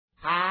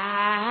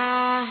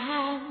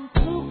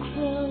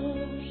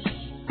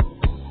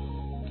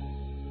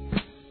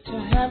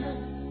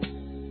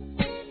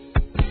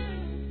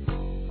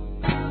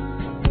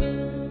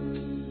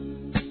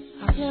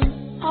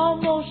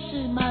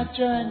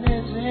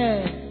journey's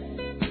end.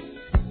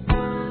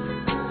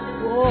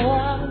 Oh,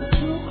 I'm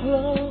too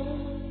close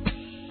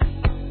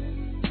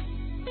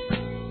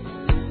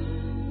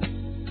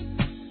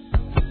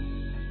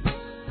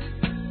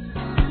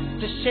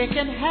to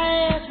shaking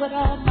hands with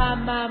all my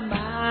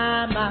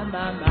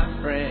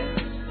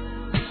friends.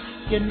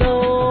 You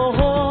know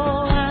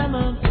I'm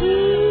a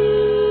too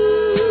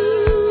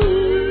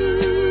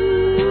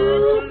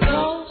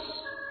close.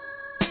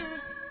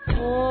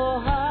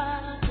 Oh,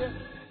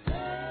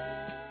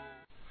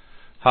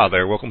 Hi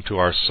there, welcome to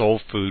our Soul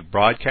Food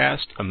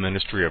broadcast, a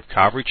ministry of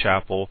Calvary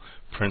Chapel,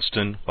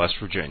 Princeton, West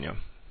Virginia.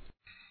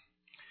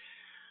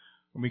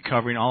 We'll be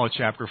covering all of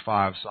chapter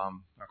 5, so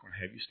I'm not going to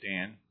have you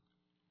stand.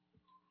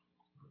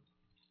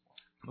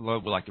 The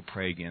Lord would like to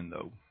pray again,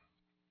 though.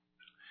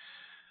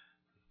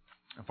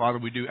 And Father,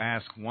 we do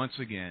ask once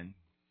again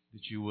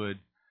that you would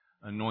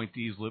anoint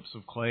these lips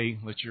of clay,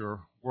 let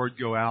your word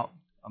go out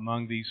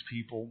among these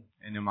people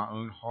and in my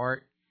own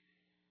heart,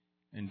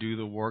 and do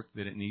the work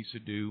that it needs to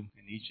do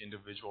in each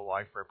individual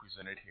life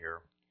represented here.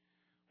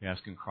 We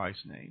ask in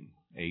Christ's name.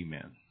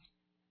 Amen.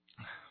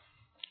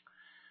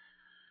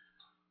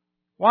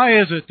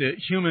 Why is it that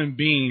human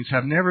beings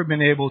have never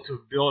been able to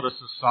build a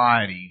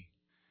society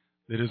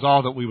that is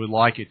all that we would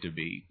like it to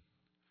be?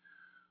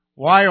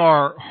 Why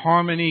are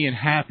harmony and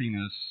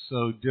happiness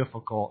so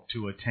difficult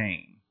to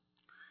attain,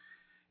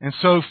 and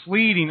so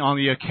fleeting on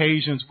the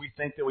occasions we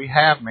think that we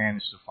have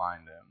managed to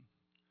find them?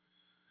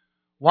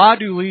 Why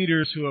do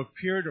leaders who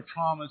appear to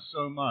promise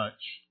so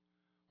much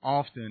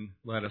often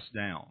let us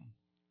down?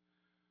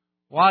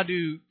 Why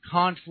do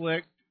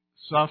conflict,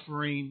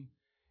 suffering,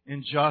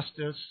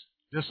 injustice,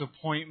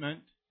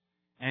 disappointment,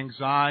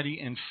 anxiety,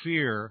 and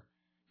fear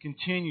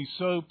continue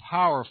so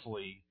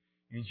powerfully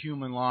in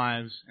human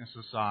lives and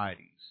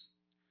societies?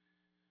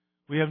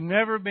 We have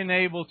never been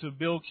able to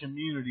build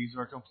communities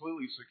that are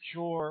completely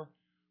secure,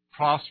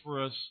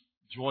 prosperous,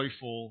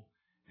 joyful,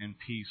 and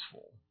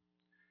peaceful.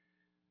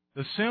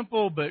 The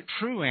simple but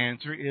true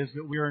answer is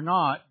that we are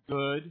not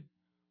good,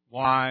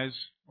 wise,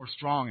 or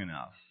strong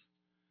enough.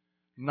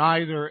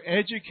 Neither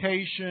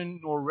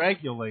education nor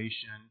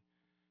regulation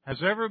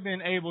has ever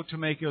been able to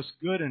make us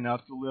good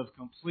enough to live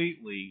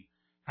completely,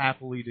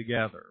 happily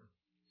together.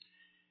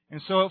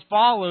 And so it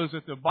follows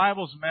that the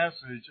Bible's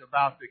message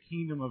about the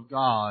kingdom of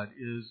God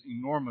is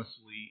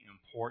enormously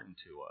important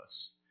to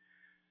us.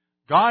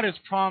 God has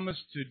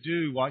promised to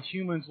do what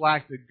humans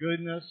lack the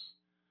goodness,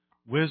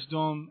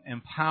 wisdom,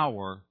 and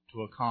power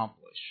to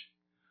accomplish.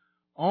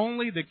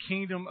 Only the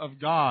kingdom of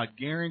God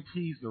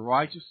guarantees the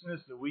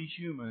righteousness that we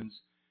humans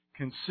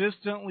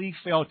consistently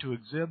fail to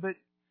exhibit,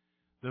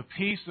 the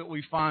peace that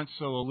we find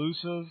so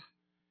elusive,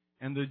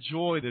 and the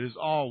joy that is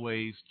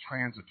always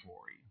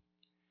transitory.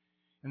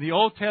 In the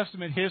Old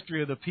Testament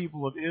history of the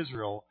people of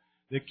Israel,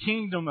 the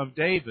kingdom of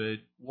David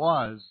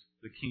was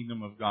the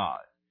kingdom of God.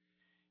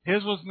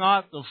 His was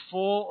not the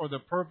full or the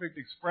perfect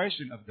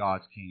expression of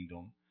God's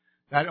kingdom.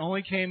 That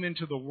only came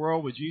into the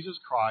world with Jesus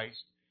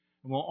Christ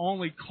and will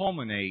only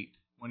culminate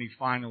when he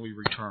finally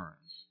returns.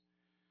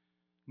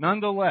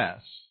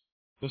 Nonetheless,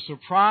 the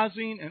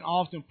surprising and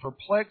often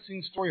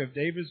perplexing story of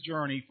David's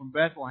journey from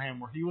Bethlehem,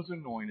 where he was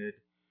anointed,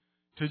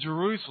 to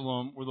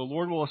Jerusalem, where the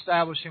Lord will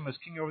establish him as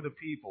king over the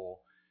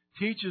people,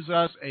 teaches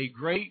us a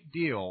great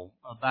deal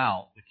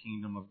about the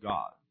kingdom of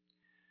God.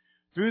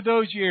 Through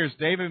those years,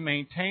 David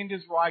maintained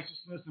his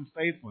righteousness and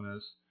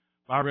faithfulness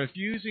by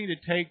refusing to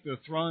take the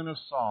throne of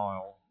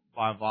Saul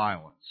by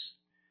violence.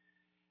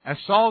 As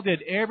Saul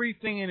did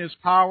everything in his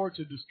power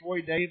to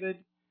destroy David,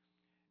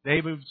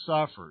 David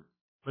suffered.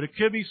 But it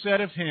could be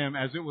said of him,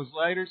 as it was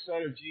later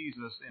said of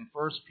Jesus in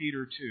 1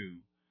 Peter 2,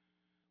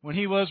 when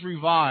he was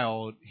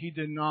reviled, he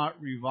did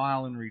not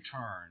revile in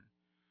return.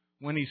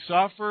 When he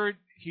suffered,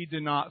 he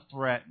did not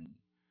threaten,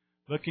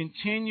 but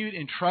continued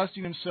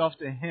entrusting himself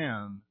to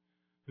him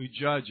who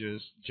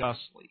judges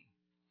justly.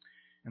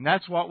 And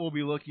that's what we'll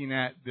be looking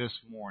at this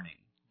morning.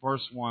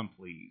 Verse 1,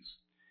 please.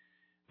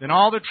 Then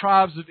all the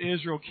tribes of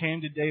Israel came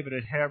to David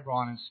at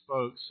Hebron and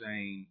spoke,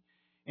 saying,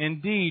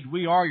 Indeed,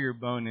 we are your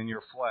bone and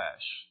your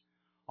flesh.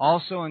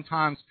 Also in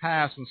times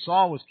past, when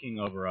Saul was king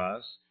over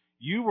us,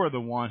 you were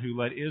the one who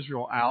led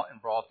Israel out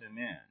and brought them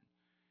in.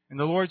 And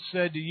the Lord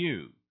said to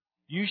you,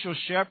 You shall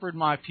shepherd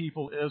my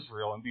people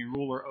Israel and be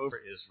ruler over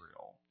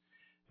Israel.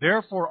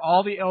 Therefore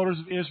all the elders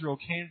of Israel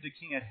came to the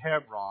king at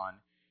Hebron,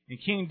 and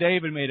King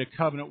David made a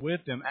covenant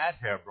with them at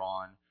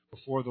Hebron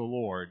before the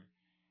Lord,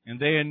 and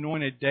they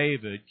anointed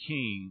David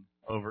king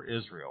over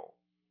Israel.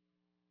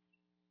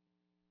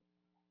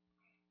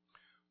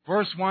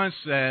 Verse 1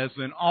 says,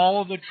 Then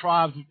all of the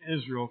tribes of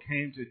Israel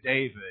came to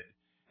David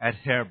at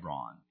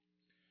Hebron.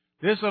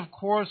 This, of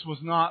course, was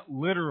not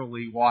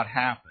literally what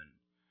happened.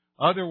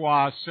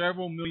 Otherwise,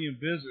 several million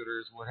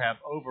visitors would have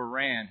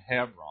overran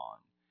Hebron.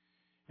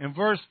 In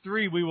verse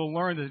 3, we will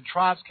learn that the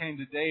tribes came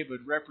to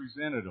David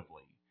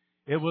representatively.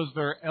 It was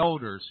their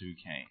elders who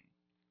came.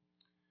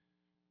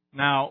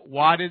 Now,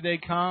 why did they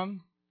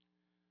come?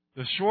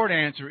 The short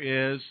answer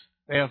is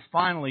they have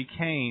finally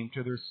came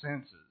to their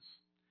senses.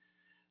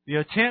 The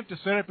attempt to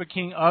set up a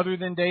king other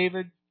than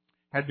David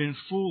had been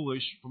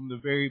foolish from the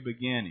very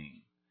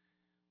beginning.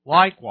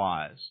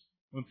 Likewise,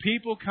 when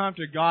people come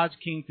to God's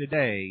King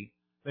today,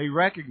 they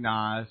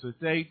recognize that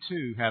they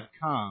too have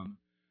come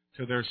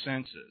to their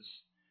senses.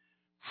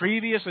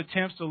 Previous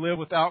attempts to live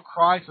without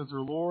Christ as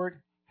their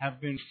Lord have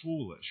been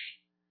foolish.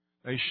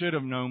 They should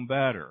have known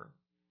better.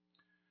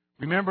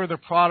 Remember the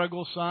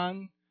prodigal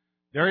son?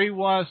 There he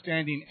was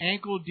standing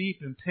ankle deep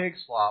in pig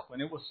slop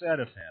when it was said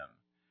of him.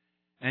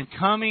 And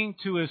coming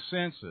to his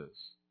senses,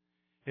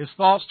 his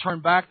thoughts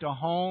turned back to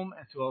home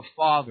and to a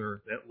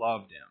father that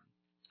loved him.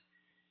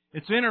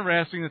 It's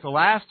interesting that the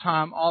last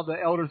time all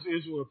the elders of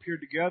Israel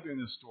appeared together in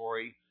this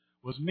story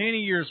was many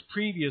years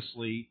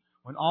previously,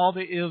 when all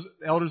the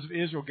elders of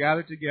Israel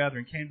gathered together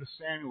and came to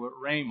Samuel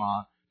at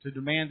Ramah to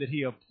demand that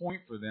he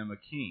appoint for them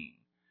a king.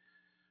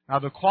 Now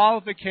the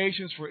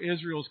qualifications for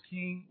Israel's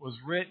king was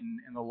written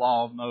in the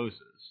law of Moses.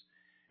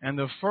 And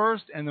the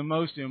first and the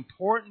most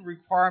important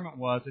requirement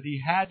was that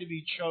he had to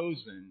be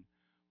chosen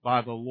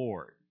by the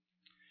Lord.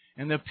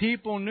 And the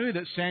people knew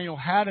that Samuel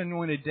had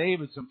anointed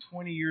David some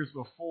 20 years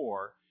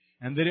before,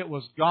 and that it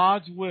was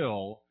God's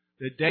will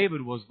that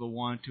David was the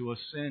one to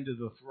ascend to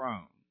the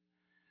throne.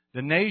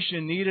 The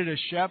nation needed a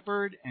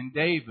shepherd, and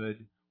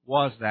David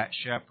was that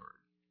shepherd.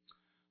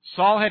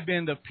 Saul had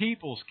been the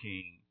people's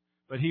king,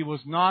 but he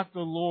was not the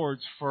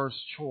Lord's first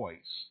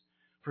choice.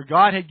 For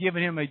God had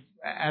given him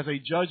as a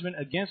judgment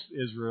against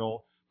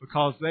Israel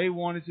because they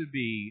wanted to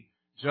be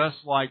just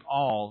like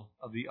all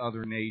of the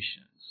other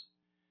nations.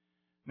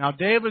 Now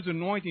David's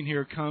anointing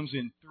here comes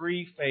in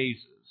 3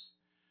 phases.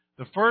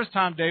 The first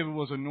time David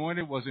was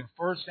anointed was in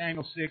 1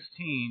 Samuel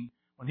 16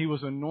 when he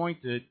was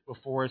anointed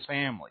before his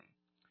family.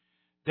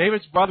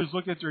 David's brothers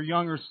looked at their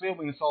younger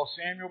sibling and saw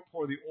Samuel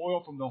pour the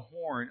oil from the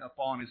horn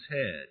upon his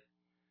head.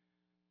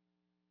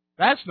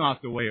 That's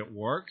not the way it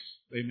works,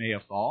 they may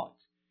have thought.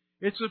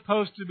 It's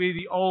supposed to be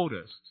the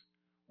oldest,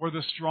 or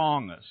the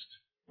strongest,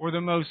 or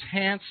the most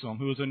handsome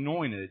who is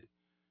anointed,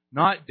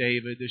 not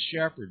David, the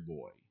shepherd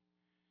boy.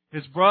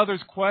 His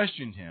brothers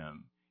questioned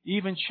him,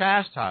 even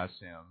chastised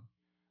him,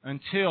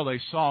 until they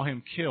saw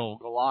him kill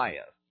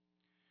Goliath.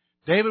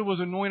 David was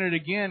anointed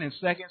again in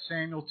 2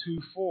 Samuel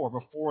 2:4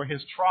 before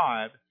his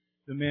tribe,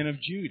 the men of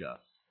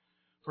Judah.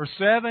 For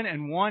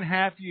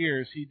 7½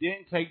 years he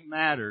didn't take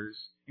matters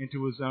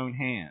into his own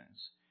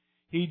hands.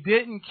 He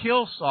didn't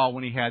kill Saul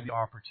when he had the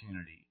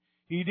opportunity.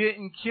 He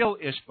didn't kill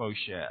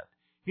Ishbosheth.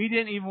 He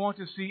didn't even want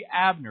to see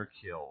Abner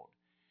killed.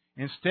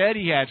 Instead,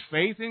 he had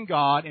faith in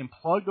God and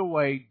plugged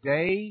away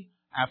day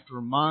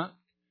after month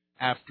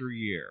after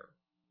year.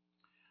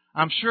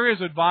 I'm sure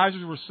his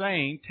advisors were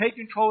saying, "Take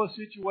control of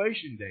the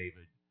situation,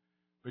 David."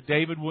 But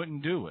David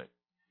wouldn't do it.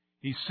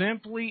 He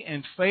simply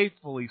and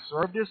faithfully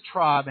served his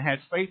tribe and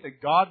had faith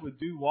that God would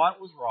do what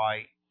was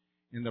right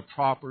in the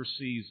proper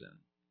season.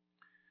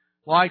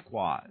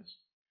 Likewise,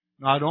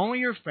 not only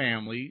your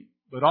family,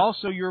 but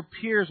also your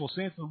peers will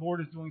sense the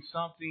Lord is doing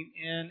something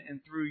in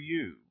and through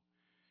you,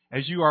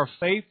 as you are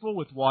faithful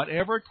with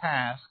whatever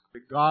task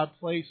that God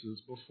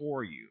places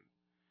before you.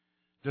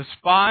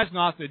 Despise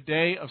not the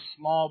day of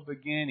small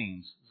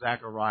beginnings,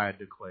 Zechariah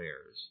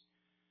declares.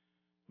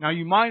 Now,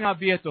 you might not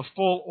be at the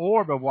full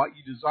orb of what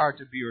you desire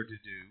to be or to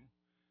do,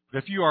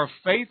 but if you are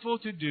faithful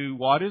to do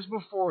what is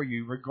before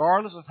you,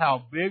 regardless of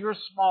how big or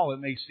small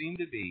it may seem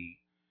to be,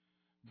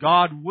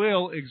 God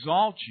will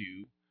exalt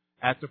you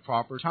at the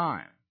proper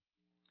time.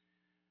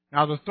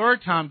 Now, the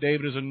third time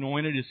David is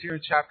anointed is here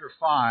in chapter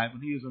 5,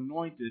 when he is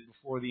anointed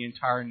before the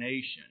entire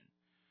nation.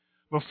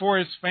 Before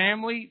his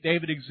family,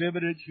 David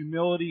exhibited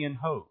humility and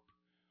hope.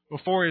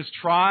 Before his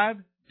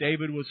tribe,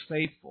 David was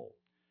faithful.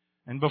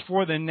 And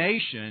before the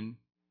nation,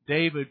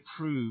 David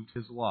proved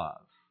his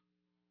love.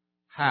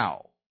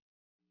 How?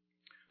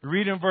 We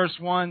read in verse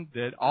 1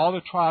 that all the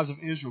tribes of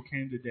Israel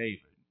came to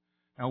David.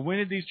 Now, when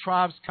did these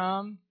tribes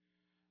come?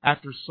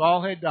 After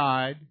Saul had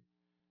died,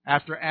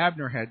 after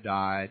Abner had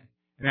died,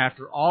 and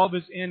after all of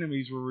his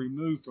enemies were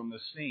removed from the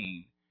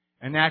scene,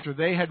 and after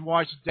they had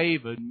watched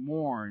David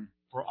mourn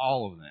for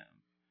all of them.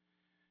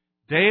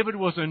 David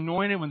was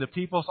anointed when the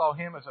people saw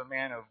him as a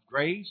man of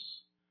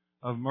grace,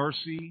 of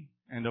mercy,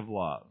 and of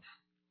love.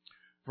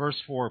 Verse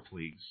 4,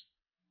 please.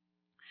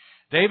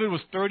 David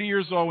was 30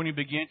 years old when he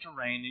began to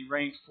reign, and he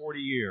reigned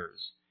 40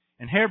 years.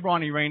 In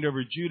Hebron he reigned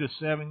over Judah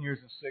 7 years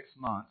and 6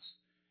 months.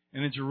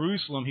 And in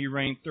Jerusalem he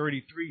reigned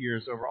 33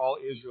 years over all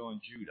Israel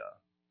and Judah.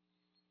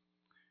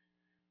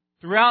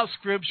 Throughout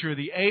Scripture,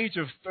 the age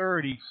of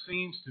 30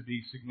 seems to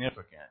be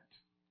significant.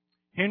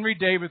 Henry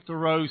David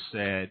Thoreau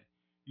said,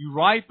 "You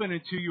ripen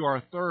until you are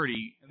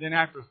 30, and then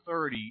after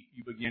 30,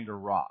 you begin to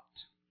rot."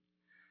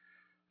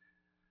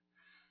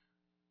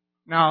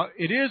 Now,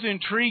 it is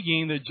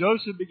intriguing that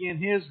Joseph began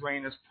his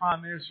reign as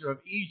prime minister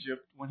of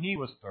Egypt when he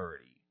was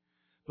 30.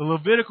 The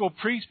Levitical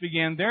priests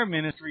began their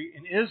ministry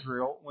in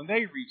Israel when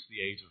they reached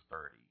the age of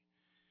 30.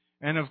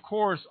 And of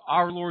course,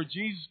 our Lord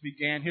Jesus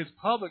began his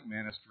public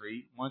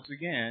ministry, once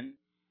again,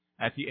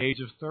 at the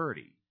age of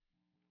 30.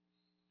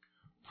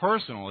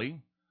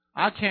 Personally,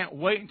 I can't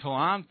wait until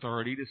I'm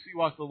 30 to see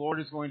what the Lord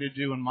is going to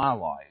do in my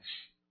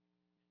life.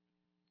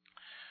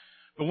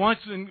 But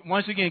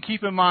once again,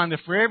 keep in mind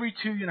that for every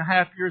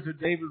 2.5 years that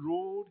David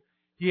ruled,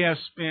 he has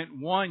spent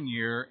 1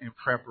 year in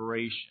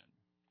preparation.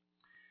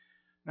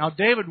 Now,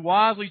 David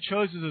wisely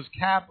chose as his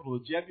capital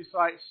the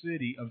Jebusite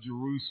city of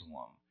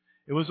Jerusalem.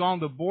 It was on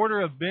the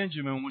border of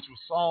Benjamin, which was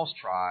Saul's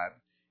tribe,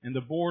 and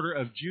the border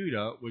of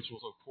Judah, which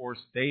was, of course,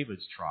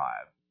 David's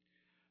tribe.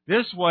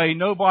 This way,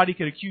 nobody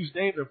could accuse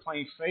David of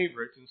playing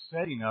favorites in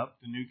setting up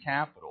the new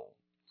capital.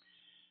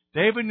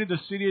 David knew the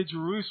city of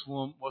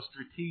Jerusalem was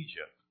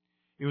strategic.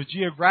 It was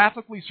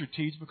geographically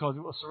strategic because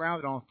it was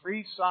surrounded on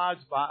 3 sides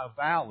by a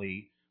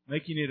valley,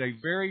 making it a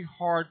very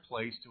hard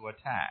place to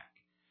attack.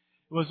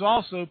 It was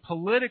also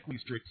politically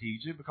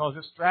strategic because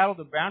it straddled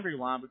the boundary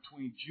line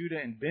between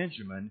Judah and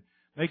Benjamin,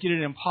 making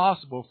it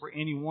impossible for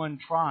any one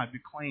tribe to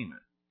claim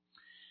it.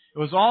 It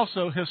was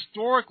also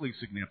historically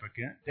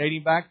significant,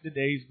 dating back to the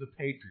days of the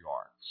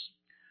patriarchs.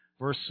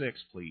 Verse 6,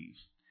 please.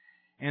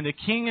 And the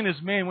king and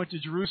his men went to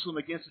Jerusalem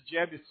against the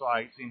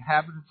Jebusites, the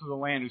inhabitants of the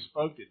land, who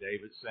spoke to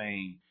David,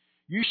 saying,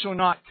 You shall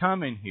not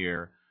come in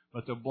here,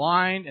 but the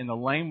blind and the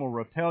lame will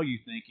repel you,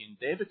 thinking,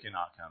 David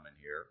cannot come in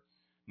here.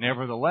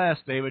 Nevertheless,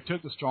 David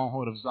took the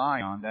stronghold of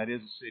Zion, that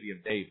is the city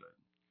of David.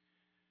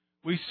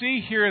 We see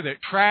here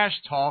that trash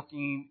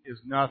talking is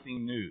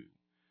nothing new.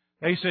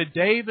 They said,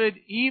 David,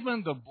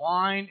 even the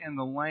blind and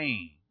the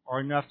lame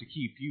are enough to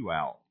keep you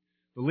out.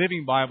 The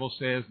Living Bible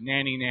says,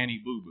 nanny, nanny,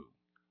 boo-boo.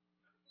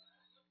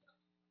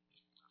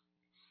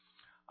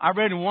 I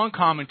read in one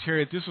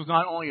commentary that this was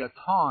not only a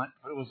taunt,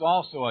 but it was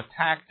also a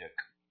tactic.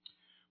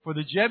 For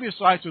the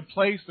Jebusites would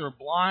place their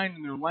blind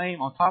and their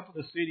lame on top of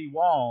the city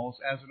walls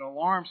as an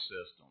alarm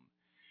system.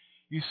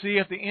 You see,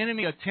 if the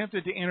enemy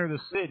attempted to enter the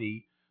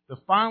city, the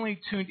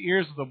finely tuned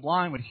ears of the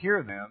blind would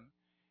hear them,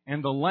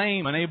 and the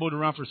lame, unable to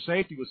run for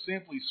safety, would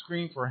simply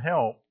scream for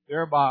help,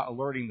 thereby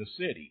alerting the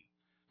city.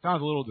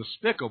 Sounds a little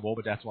despicable,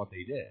 but that's what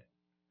they did.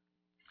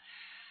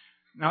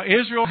 Now,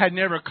 Israel had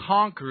never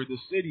conquered the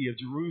city of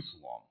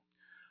Jerusalem.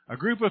 A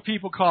group of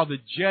people called the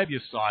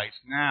Jebusites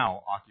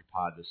now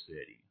occupied the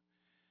city.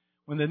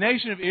 When the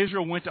nation of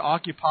Israel went to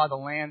occupy the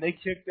land, they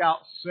kicked out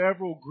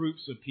several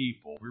groups of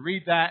people. We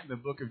read that in the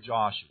book of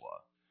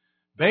Joshua.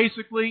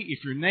 Basically,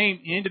 if your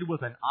name ended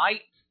with an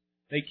 "ite,"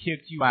 they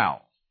kicked you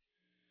out.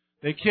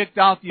 They kicked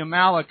out the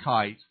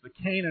Amalekites, the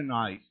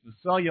Canaanites, the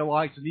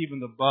Cellulites, and even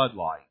the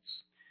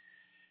Budlites.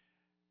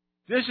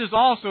 This is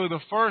also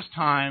the first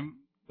time,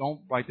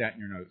 don't write that in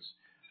your notes,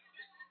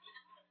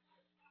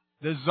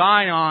 that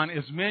Zion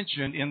is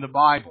mentioned in the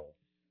Bible.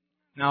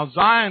 Now,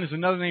 Zion is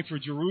another name for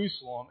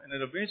Jerusalem, and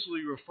it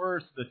eventually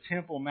refers to the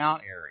Temple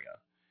Mount area.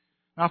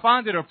 Now, I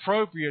find it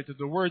appropriate that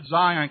the word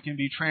Zion can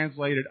be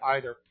translated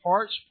either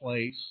parched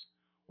place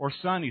or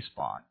sunny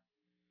spot.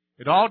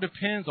 It all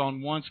depends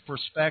on one's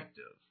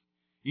perspective.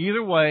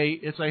 Either way,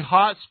 it's a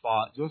hot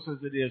spot, just as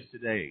it is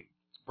today.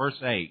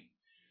 Verse 8.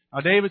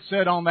 Now, David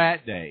said on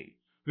that day,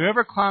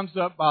 Whoever climbs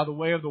up by the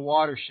way of the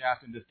water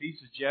shaft and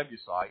defeats the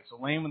Jebusites, the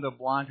lame and the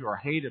blind who are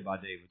hated by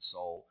David's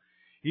soul,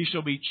 he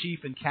shall be chief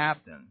and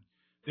captain.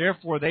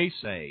 Therefore they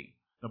say,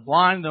 The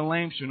blind and the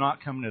lame shall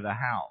not come into the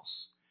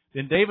house.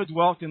 Then David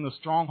dwelt in the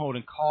stronghold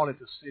and called it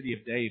the city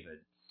of David.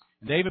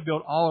 And David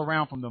built all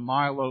around from the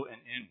Milo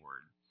and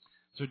inward.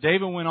 So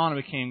David went on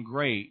and became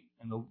great,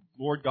 and the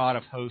Lord God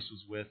of hosts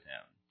was with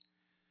him.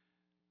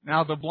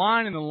 Now, the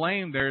blind and the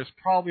lame there is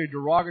probably a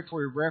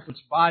derogatory reference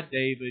by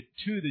David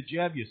to the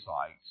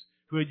Jebusites,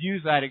 who had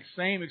used that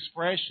same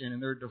expression in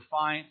their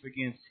defiance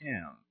against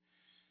him.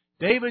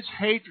 David's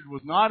hatred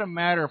was not a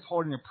matter of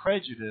holding a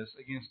prejudice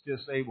against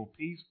disabled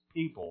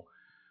people,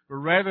 but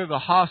rather the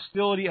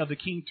hostility of the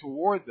king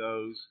toward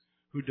those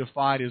who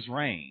defied his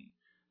reign.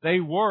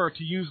 They were,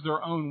 to use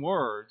their own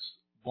words,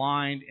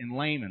 blind and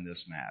lame in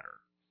this matter.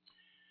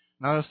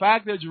 Now, the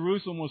fact that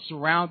Jerusalem was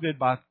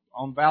surrounded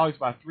on valleys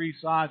by 3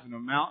 sides and a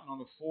mountain on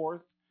the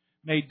 4th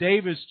made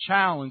David's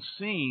challenge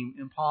seem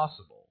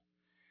impossible.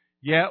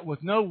 Yet,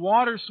 with no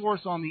water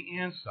source on the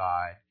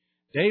inside,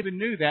 David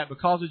knew that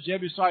because the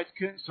Jebusites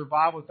couldn't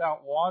survive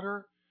without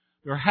water,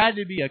 there had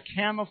to be a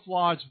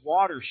camouflaged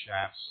water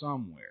shaft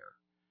somewhere.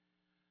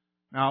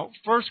 Now,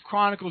 1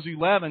 Chronicles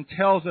 11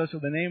 tells us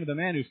of the name of the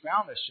man who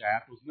found the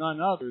shaft was none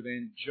other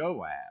than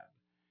Joab.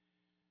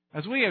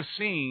 As we have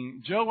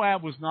seen,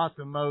 Joab was not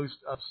the most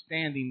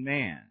upstanding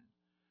man.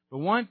 But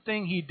one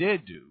thing he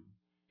did do,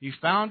 he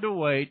found a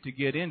way to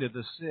get into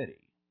the city.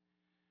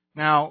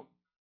 Now,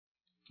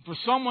 for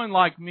someone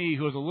like me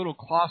who is a little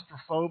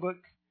claustrophobic,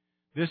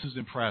 this is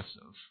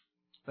impressive.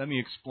 Let me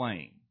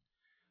explain.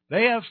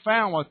 They have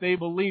found what they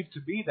believe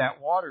to be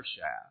that water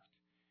shaft.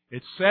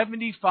 It's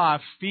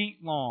 75 feet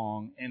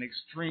long and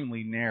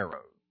extremely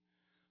narrow.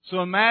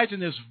 So imagine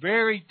this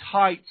very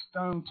tight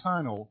stone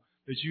tunnel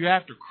that you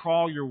have to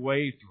crawl your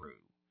way through.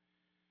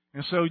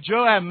 And so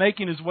Joab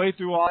making his way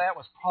through all that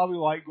was probably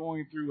like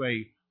going through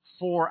a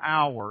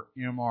 4-hour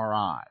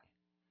MRI.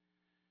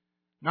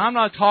 Now, I'm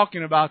not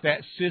talking about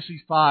that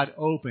sissified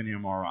open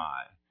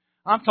MRI.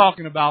 I'm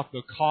talking about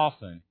the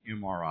coffin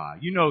MRI.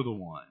 You know the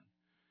one.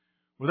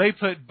 Where they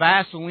put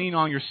Vaseline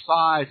on your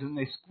sides and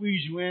they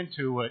squeeze you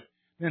into it,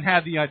 then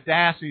have the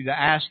audacity to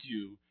ask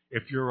you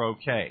if you're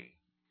okay.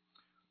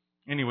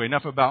 Anyway,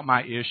 enough about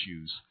my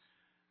issues.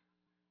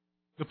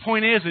 The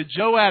point is that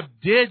Joab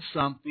did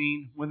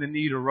something when the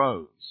need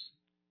arose.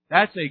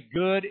 That's a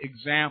good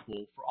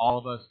example for all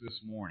of us this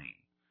morning.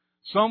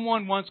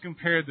 Someone once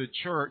compared the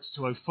church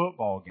to a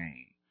football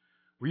game,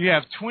 where you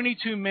have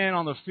 22 men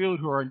on the field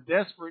who are in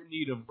desperate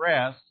need of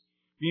rest,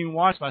 being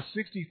watched by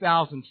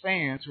 60,000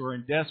 fans who are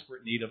in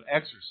desperate need of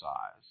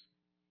exercise.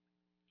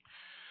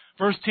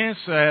 Verse 10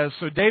 says,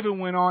 "So David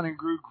went on and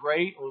grew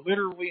great," or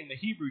literally in the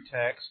Hebrew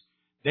text,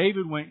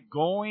 David went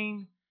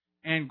going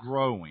and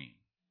growing.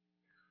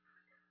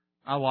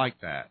 I like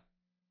that.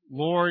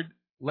 Lord,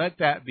 let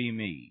that be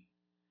me.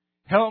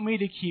 Help me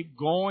to keep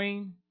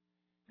going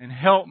and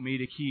help me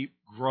to keep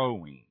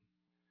growing.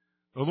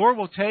 The Lord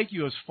will take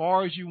you as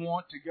far as you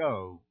want to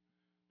go,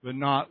 but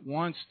not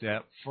one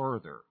step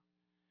further.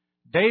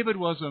 David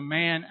was a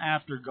man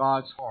after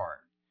God's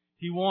heart.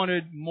 He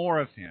wanted more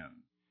of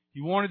Him.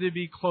 He wanted to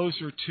be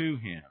closer to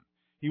Him.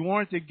 He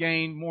wanted to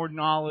gain more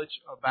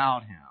knowledge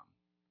about Him.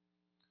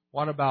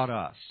 What about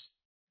us?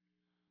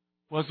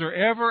 Was there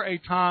ever a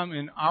time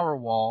in our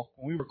walk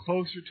when we were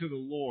closer to the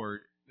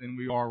Lord than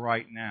we are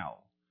right now?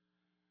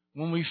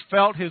 When we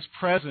felt His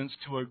presence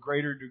to a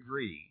greater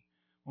degree?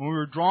 When we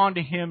were drawn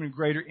to Him in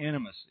greater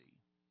intimacy?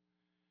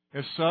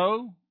 If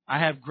so, I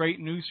have great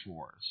news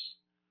for us.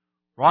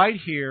 Right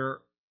here,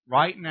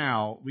 right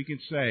now, we can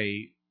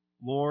say,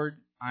 Lord,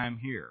 I am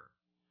here.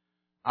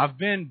 I've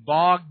been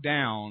bogged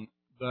down,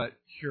 but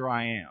here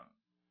I am.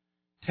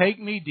 Take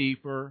me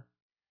deeper.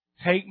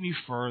 Take me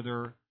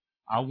further.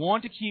 I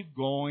want to keep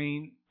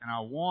going, and I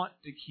want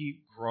to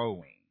keep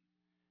growing.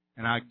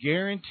 And I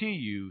guarantee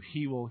you,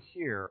 He will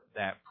hear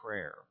that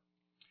prayer.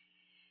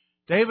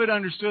 David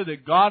understood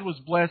that God was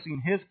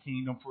blessing His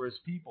kingdom for His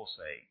people's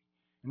sake.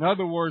 In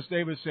other words,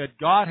 David said,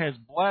 God has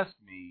blessed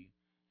me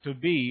to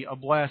be a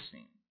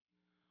blessing.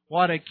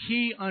 What a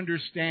key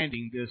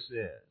understanding this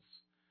is.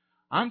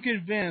 I'm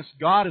convinced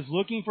God is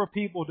looking for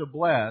people to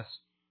bless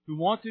who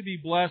want to be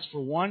blessed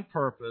for one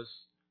purpose,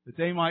 that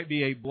they might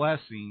be a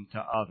blessing to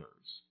others.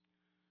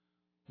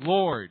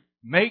 Lord,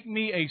 make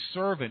me a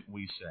servant,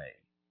 we say.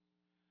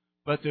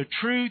 But the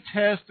true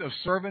test of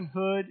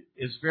servanthood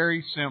is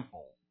very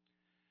simple.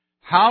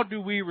 How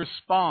do we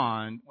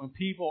respond when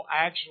people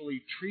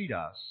actually treat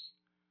us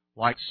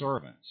like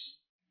servants?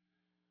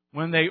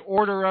 When they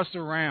order us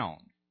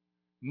around,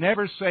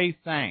 never say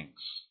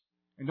thanks,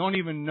 and don't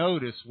even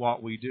notice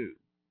what we do.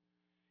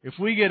 If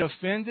we get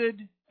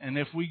offended and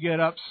if we get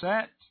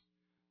upset,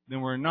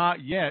 then we're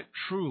not yet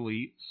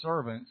truly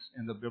servants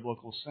in the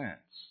biblical sense.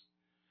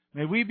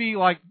 May we be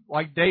like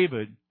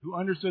David, who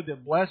understood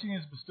that blessing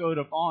is bestowed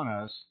upon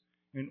us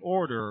in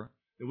order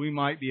that we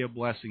might be a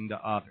blessing to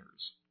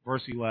others.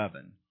 Verse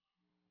 11.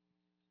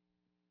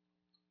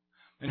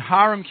 And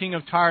Hiram, king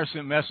of Tyre,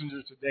 sent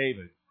messengers to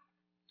David,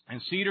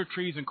 and cedar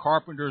trees and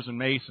carpenters and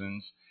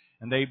masons,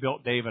 and they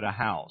built David a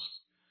house.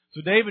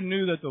 So David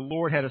knew that the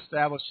Lord had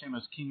established him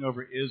as king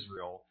over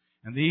Israel,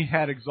 and that He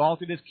had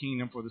exalted His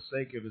kingdom for the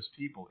sake of His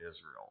people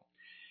Israel.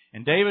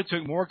 And David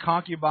took more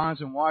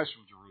concubines and wives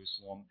from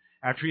Jerusalem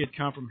after he had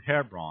come from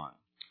Hebron.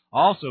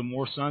 Also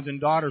more sons and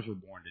daughters were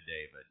born to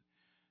David.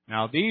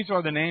 Now these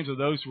are the names of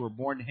those who were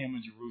born to him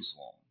in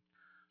Jerusalem: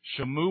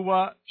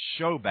 Shemua,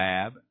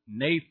 Shobab,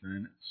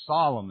 Nathan,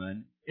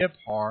 Solomon,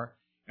 Ibhar,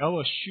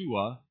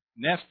 Elishua,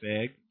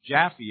 Nepheg,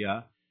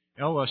 Japhia,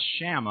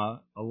 Elishama,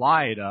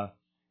 Eliada,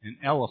 and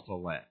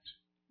Eliphalet,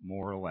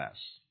 more or less.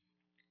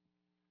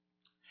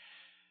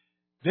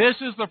 This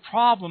is the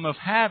problem of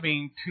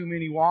having too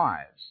many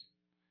wives.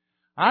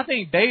 I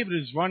think David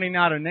is running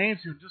out of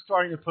names here, just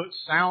starting to put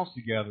sounds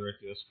together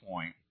at this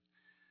point.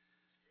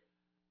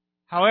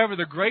 However,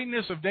 the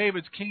greatness of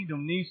David's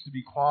kingdom needs to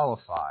be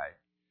qualified.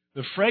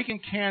 The frank and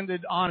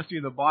candid honesty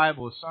of the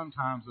Bible is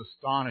sometimes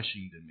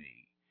astonishing to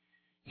me.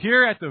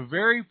 Here at the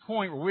very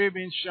point where we have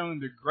been shown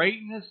the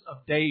greatness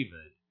of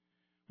David,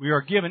 we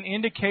are given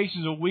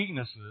indications of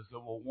weaknesses that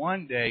will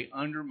one day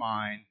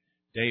undermine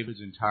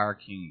David's entire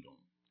kingdom.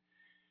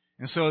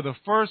 And so the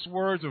first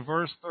words of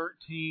verse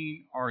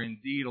 13 are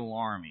indeed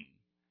alarming.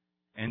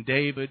 And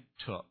David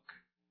took.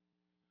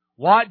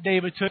 What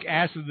David took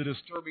adds to the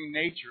disturbing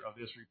nature of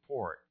this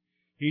report.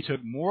 He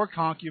took more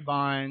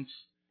concubines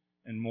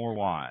and more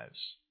wives.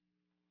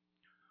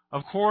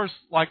 Of course,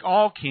 like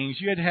all kings,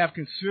 you had to have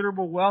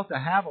considerable wealth to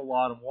have a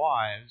lot of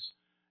wives,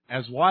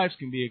 as wives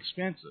can be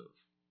expensive.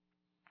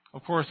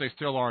 Of course, they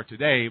still are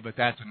today, but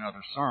that's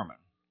another sermon.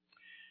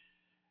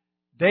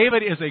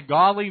 David is a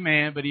godly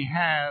man, but he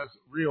has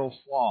real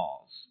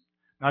flaws.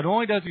 Not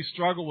only does he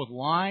struggle with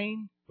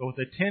lying, but with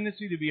a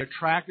tendency to be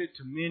attracted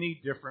to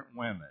many different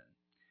women.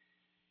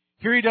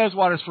 Here he does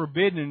what is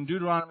forbidden in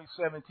Deuteronomy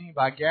 17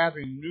 by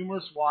gathering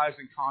numerous wives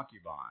and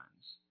concubines.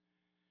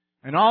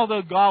 And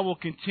although God will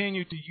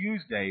continue to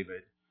use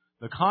David,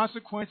 the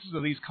consequences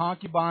of these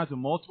concubines and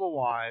multiple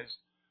wives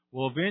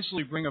will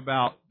eventually bring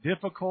about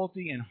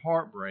difficulty and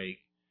heartbreak,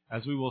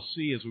 as we will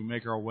see as we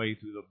make our way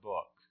through the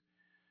book.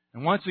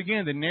 And once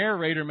again, the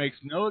narrator makes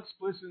no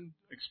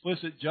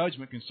explicit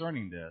judgment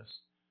concerning this,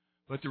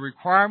 But the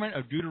requirement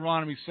of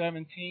Deuteronomy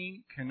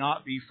 17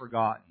 cannot be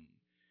forgotten.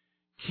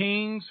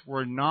 Kings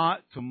were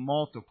not to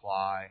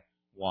multiply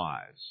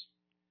wives.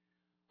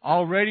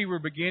 Already we're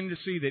beginning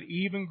to see that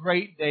even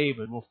great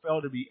David will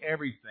fail to be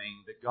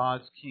everything that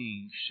God's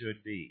king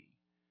should be.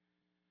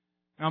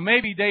 Now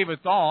maybe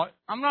David thought,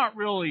 I'm not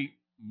really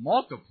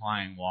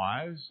multiplying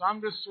wives, I'm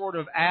just sort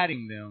of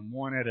adding them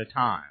one at a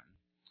time.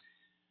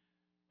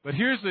 But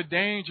here's the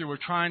danger with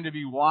trying to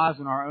be wise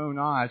in our own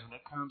eyes when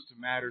it comes to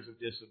matters of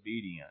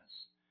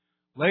disobedience.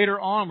 Later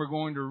on we're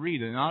going to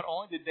read that not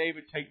only did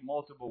David take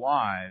multiple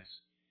wives,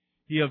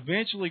 he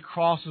eventually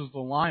crosses the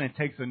line and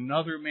takes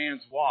another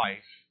man's wife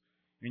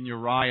in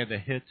Uriah the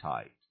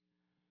Hittite.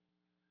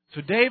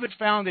 So David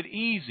found it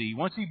easy,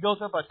 once he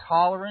built up a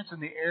tolerance in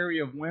the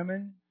area of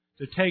women,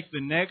 to take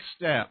the next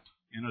step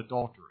in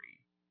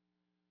adultery.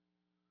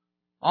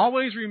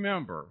 Always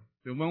remember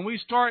that when we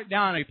start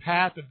down a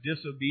path of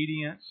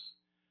disobedience,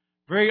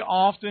 very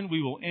often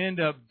we will end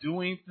up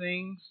doing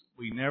things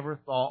we never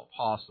thought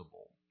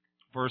possible.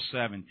 Verse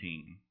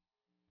 17.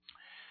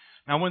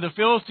 Now when the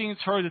Philistines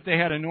heard that they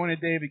had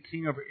anointed David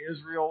king over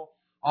Israel,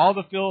 all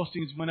the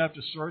Philistines went up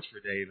to search for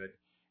David,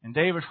 and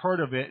David heard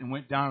of it and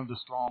went down to the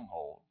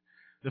stronghold.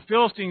 The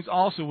Philistines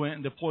also went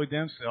and deployed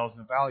themselves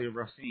in the valley of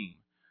Rephaim.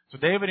 So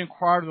David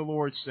inquired of the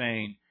Lord,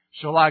 saying,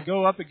 Shall I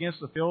go up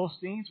against the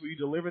Philistines? Will you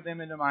deliver them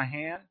into my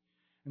hand?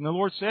 And the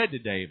Lord said to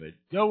David,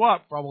 Go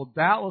up, for I will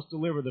doubtless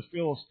deliver the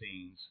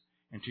Philistines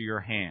into your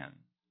hand.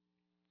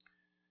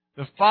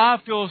 The 5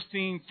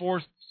 Philistine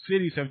forced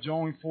cities have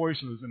joined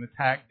forces and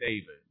attacked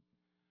David.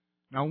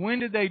 Now when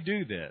did they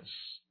do this?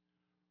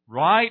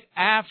 Right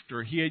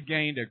after he had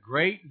gained a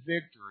great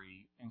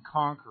victory in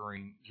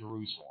conquering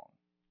Jerusalem.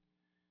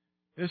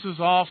 This is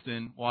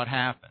often what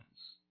happens.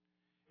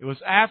 It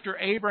was after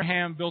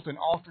Abraham built an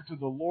altar to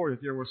the Lord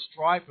that there was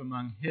strife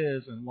among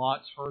his and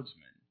Lot's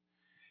herdsmen.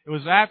 It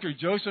was after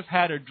Joseph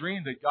had a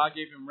dream that God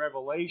gave him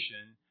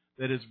revelation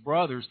that his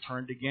brothers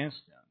turned against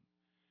him.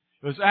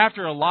 It was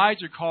after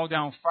Elijah called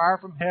down fire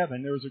from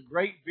heaven, there was a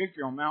great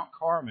victory on Mount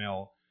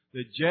Carmel,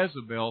 that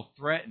Jezebel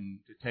threatened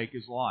to take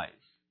his life.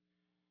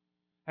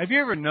 Have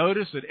you ever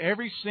noticed that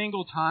every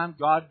single time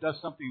God does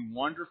something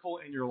wonderful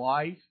in your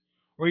life,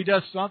 or He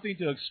does something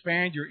to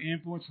expand your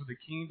influence for the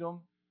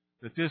kingdom,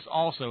 that this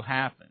also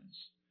happens?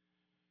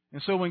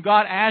 And so when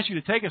God asks you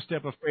to take a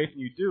step of faith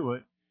and you do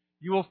it,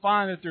 you will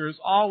find that there is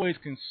always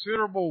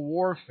considerable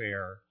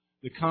warfare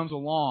that comes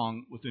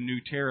along with the new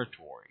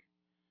territory.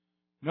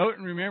 Note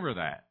and remember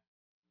that.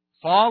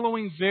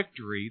 Following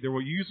victory, there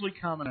will usually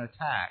come an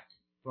attack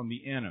from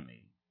the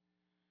enemy.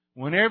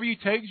 Whenever you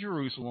take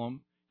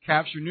Jerusalem,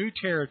 capture new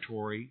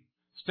territory,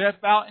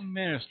 step out in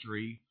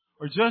ministry,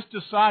 or just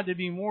decide to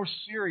be more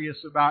serious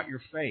about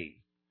your faith,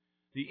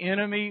 the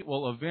enemy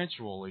will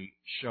eventually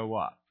show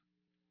up.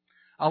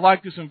 I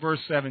like this in verse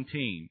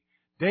 17.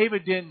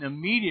 David didn't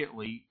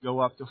immediately go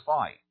up to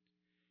fight.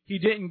 He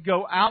didn't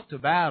go out to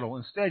battle.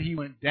 Instead, he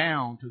went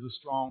down to the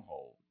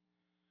stronghold.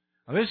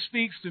 Now, this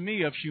speaks to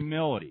me of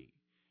humility.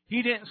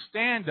 He didn't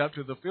stand up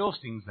to the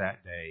Philistines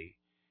that day.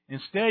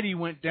 Instead, he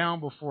went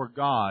down before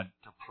God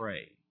to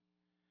pray.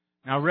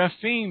 Now,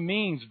 Rephaim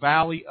means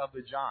Valley of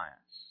the Giants.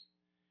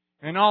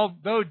 And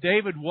although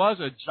David was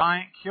a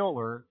giant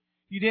killer,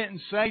 he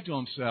didn't say to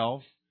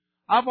himself,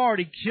 I've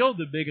already killed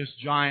the biggest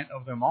giant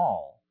of them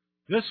all.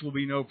 This will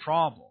be no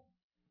problem.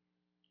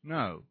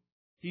 No.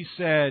 He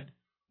said,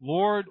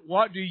 Lord,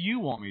 what do you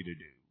want me to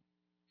do?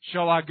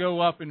 Shall I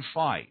go up and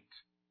fight?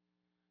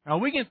 Now,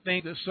 we can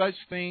think that such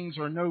things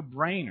are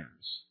no-brainers.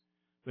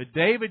 But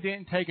David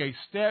didn't take a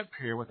step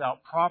here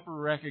without proper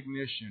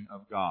recognition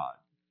of God.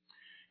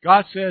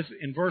 God says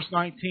in verse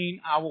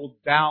 19, I will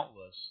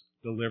doubtless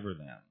deliver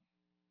them.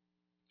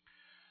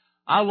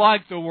 I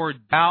like the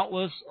word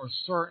doubtless or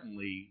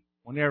certainly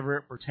whenever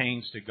it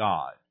pertains to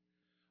God.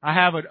 I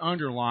have it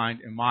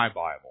underlined in my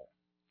Bible.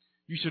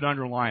 You should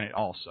underline it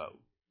also.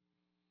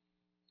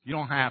 You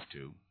don't have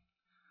to.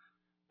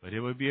 But it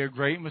would be a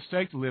great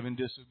mistake to live in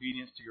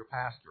disobedience to your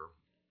pastor.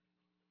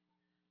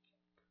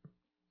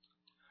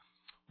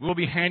 We'll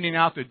be handing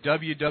out the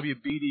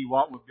WWBD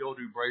What Would Bill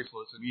Do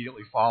bracelets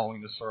immediately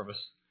following the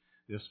service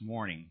this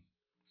morning.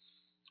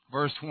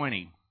 Verse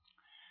 20.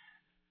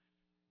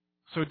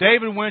 So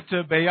David went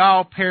to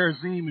Baal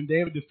Perazim, and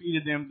David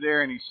defeated them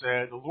there, and he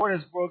said, The Lord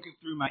has broken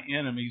through my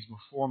enemies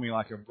before me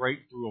like a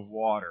breakthrough of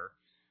water.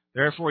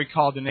 Therefore he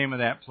called the name of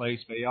that place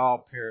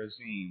Baal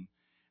Perazim.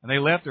 And they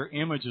left their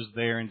images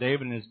there, and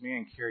David and his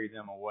men carried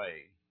them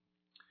away.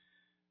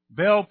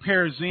 Baal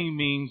Perazim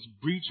means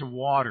breach of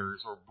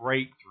waters or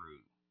breakthrough.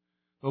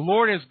 The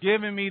Lord has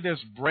given me this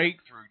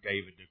breakthrough,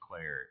 David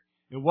declared.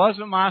 It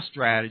wasn't my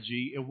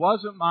strategy. It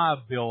wasn't my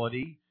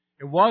ability.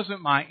 It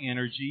wasn't my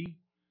energy.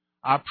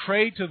 I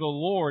prayed to the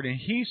Lord, and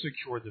He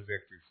secured the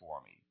victory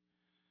for me.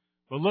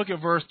 But look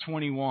at verse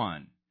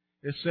 21.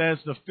 It says,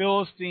 the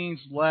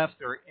Philistines left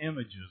their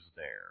images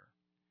there.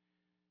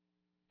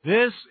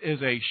 This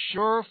is a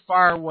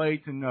surefire way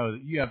to know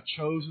that you have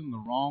chosen the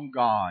wrong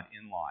God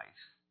in life.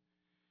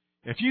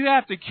 If you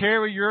have to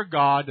carry your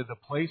God to the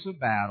place of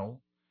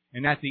battle,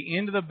 and at the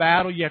end of the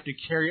battle you have to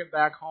carry it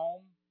back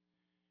home,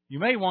 you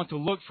may want to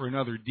look for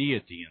another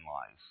deity in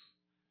life.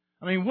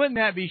 I mean, wouldn't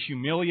that be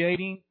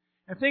humiliating?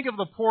 And think of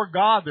the poor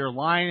God there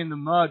lying in the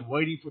mud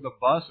waiting for the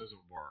bus, as it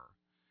were.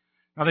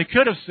 Now, they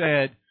could have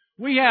said,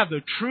 we have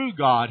the true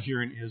God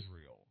here in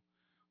Israel.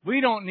 We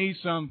don't need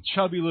some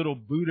chubby little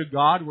Buddha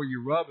God where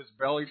you rub his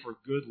belly for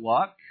good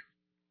luck.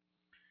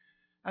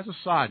 As a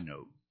side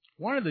note,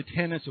 one of the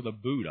tenets of the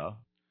Buddha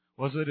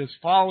was that his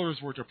followers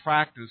were to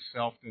practice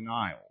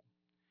self-denial.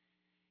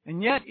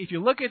 And yet, if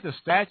you look at the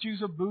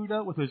statues of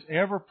Buddha with his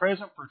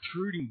ever-present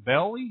protruding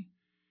belly,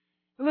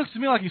 it looks to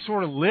me like he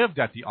sort of lived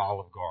at the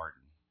Olive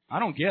Garden. I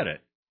don't get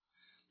it.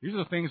 These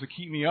are the things that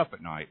keep me up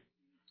at night.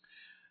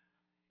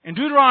 In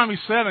Deuteronomy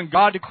 7,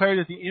 God declared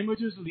that the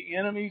images of the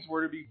enemies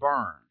were to be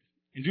burned.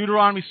 In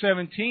Deuteronomy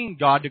 17,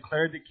 God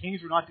declared that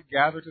kings were not to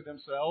gather to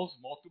themselves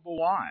multiple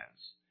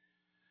wives.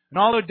 And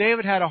although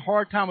David had a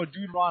hard time with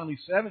Deuteronomy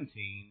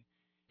 17,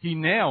 he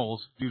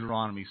nails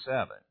Deuteronomy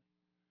 7.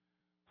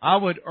 I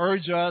would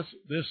urge us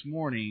this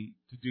morning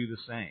to do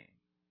the same.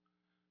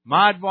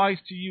 My advice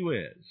to you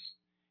is,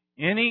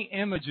 any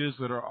images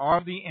that are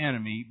of the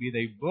enemy, be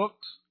they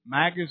books,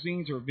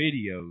 magazines, or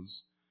videos,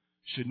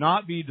 should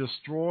not be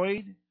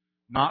destroyed,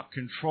 not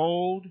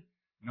controlled,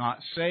 not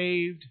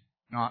saved,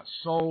 not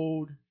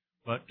sold,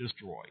 but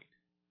destroyed.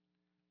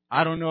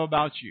 I don't know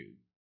about you,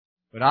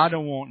 but I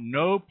don't want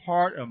no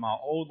part of my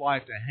old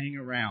life to hang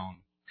around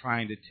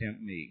trying to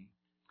tempt me.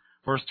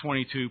 Verse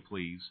 22,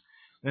 please.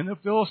 Then the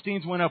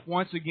Philistines went up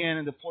once again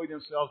and deployed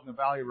themselves in the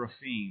valley of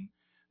Rephaim.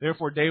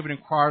 Therefore David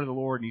inquired of the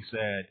Lord, and he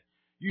said,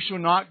 You shall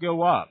not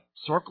go up.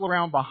 Circle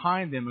around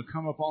behind them and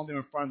come upon them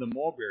in front of the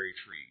mulberry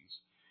trees.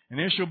 And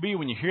it shall be,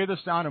 when you hear the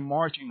sound of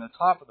marching on the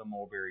top of the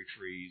mulberry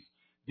trees,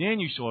 then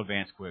you shall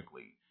advance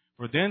quickly.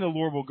 For then the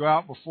Lord will go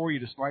out before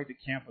you to strike the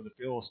camp of the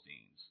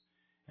Philistines.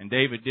 And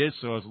David did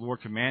so as the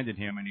Lord commanded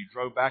him, and he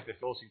drove back the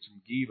Philistines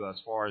from Geba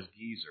as far as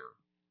Gezer.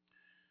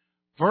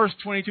 Verse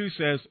 22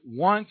 says,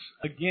 once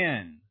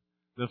again,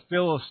 the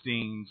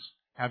Philistines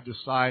have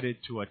decided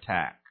to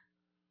attack.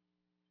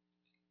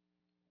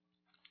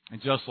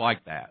 And just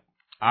like that,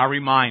 I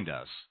remind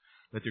us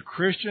that the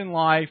Christian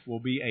life will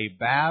be a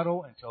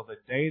battle until the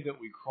day that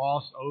we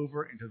cross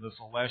over into the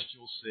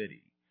celestial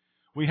city.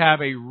 We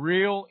have a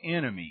real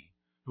enemy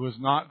who is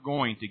not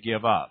going to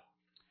give up.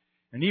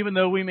 And even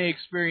though we may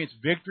experience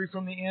victory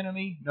from the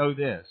enemy, know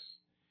this: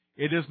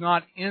 it does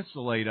not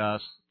insulate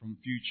us from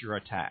future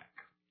attack.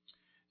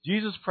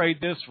 Jesus prayed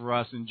this for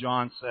us in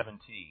John 17.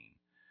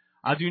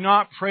 I do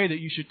not pray that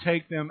you should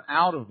take them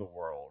out of the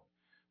world,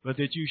 but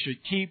that you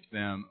should keep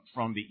them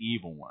from the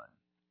evil one.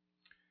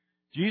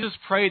 Jesus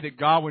prayed that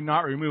God would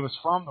not remove us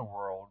from the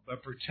world,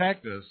 but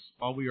protect us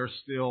while we are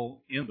still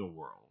in the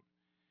world.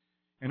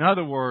 In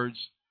other words,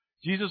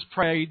 Jesus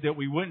prayed that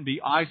we wouldn't be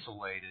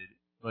isolated,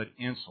 but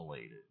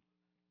insulated.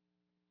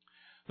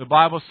 The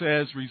Bible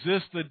says,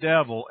 resist the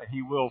devil and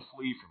he will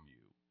flee from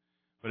you.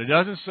 But it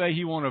doesn't say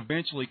he won't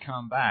eventually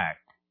come back,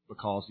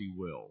 because he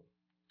will.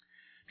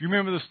 If you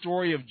remember the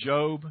story of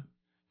Job,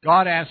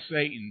 God asked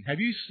Satan, have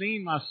you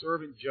seen my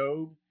servant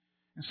Job?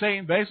 And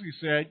Satan basically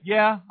said,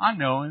 yeah, I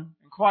know him.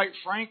 And quite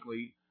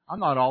frankly, I'm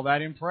not all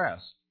that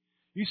impressed.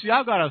 You see,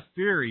 I've got a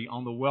theory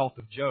on the wealth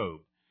of Job.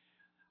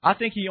 I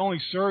think he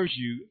only serves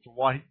you for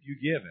what you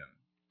give him.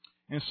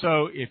 And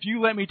so if you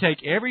let me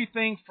take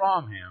everything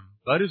from him,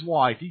 but his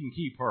wife, he can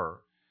keep her.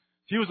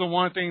 She was the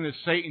one thing that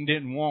Satan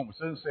didn't want, which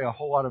doesn't say a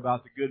whole lot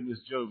about the goodness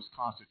of Job's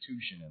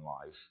constitution in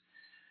life.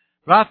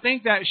 But I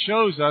think that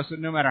shows us that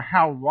no matter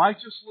how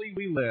righteously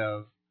we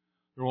live,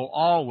 there will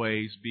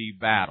always be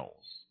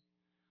battles.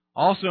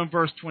 Also in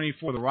verse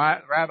 24, the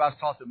rabbis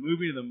taught the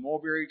moving of the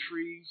mulberry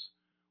trees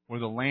or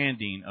the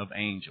landing of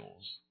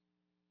angels.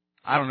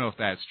 I don't know if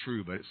that's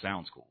true, but it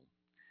sounds cool.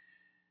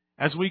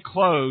 As we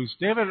close,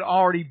 David had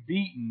already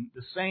beaten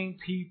the same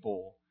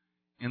people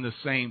in the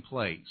same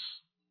place.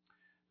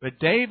 But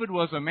David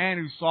was a man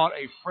who sought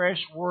a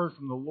fresh word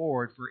from the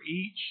Lord for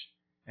each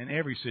and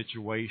every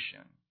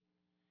situation.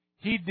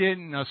 He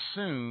didn't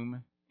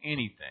assume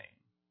anything.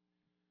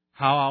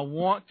 How I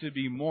want to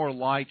be more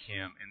like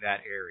him in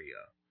that area.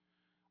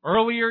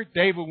 Earlier,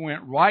 David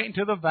went right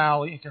into the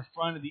valley and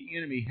confronted the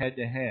enemy head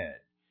to head.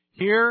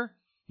 Here,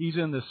 he's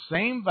in the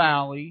same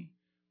valley,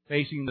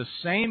 facing the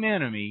same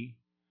enemy,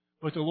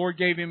 but the Lord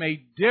gave him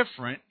a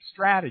different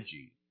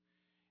strategy.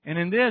 And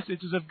in this,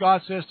 it's as if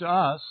God says to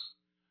us,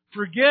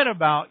 forget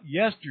about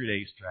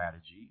yesterday's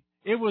strategy.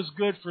 It was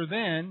good for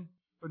then,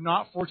 but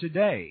not for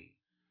today.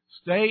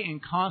 Stay in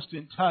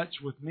constant touch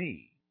with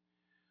me.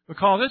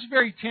 Because it's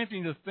very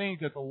tempting to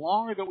think that the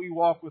longer that we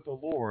walk with the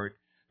Lord,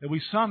 that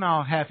we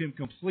somehow have him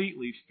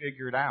completely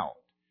figured out.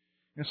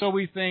 And so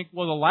we think,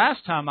 well, the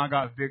last time I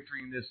got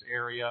victory in this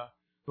area,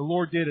 the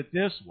Lord did it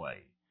this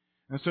way.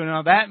 And so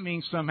now that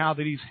means somehow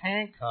that he's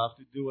handcuffed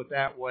to do it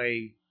that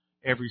way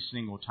every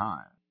single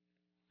time.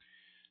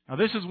 Now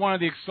this is one of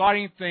the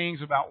exciting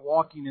things about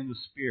walking in the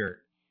Spirit,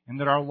 and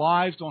that our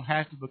lives don't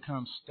have to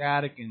become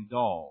static and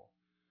dull,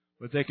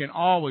 but they can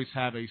always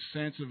have a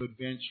sense of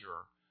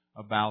adventure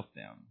about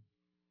them.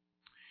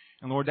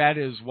 And Lord, that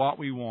is what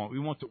we want. We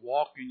want to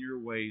walk in your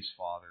ways,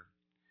 Father.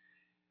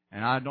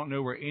 And I don't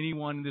know where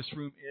anyone in this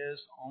room is.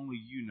 Only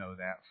you know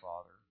that,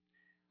 Father.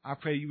 I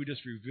pray you would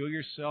just reveal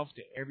yourself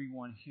to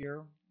everyone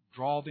here.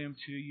 Draw them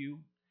to you.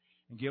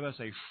 And give us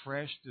a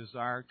fresh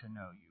desire to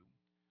know you.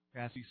 We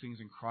ask these things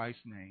in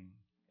Christ's name.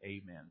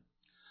 Amen.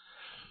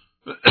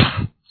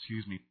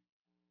 Excuse me.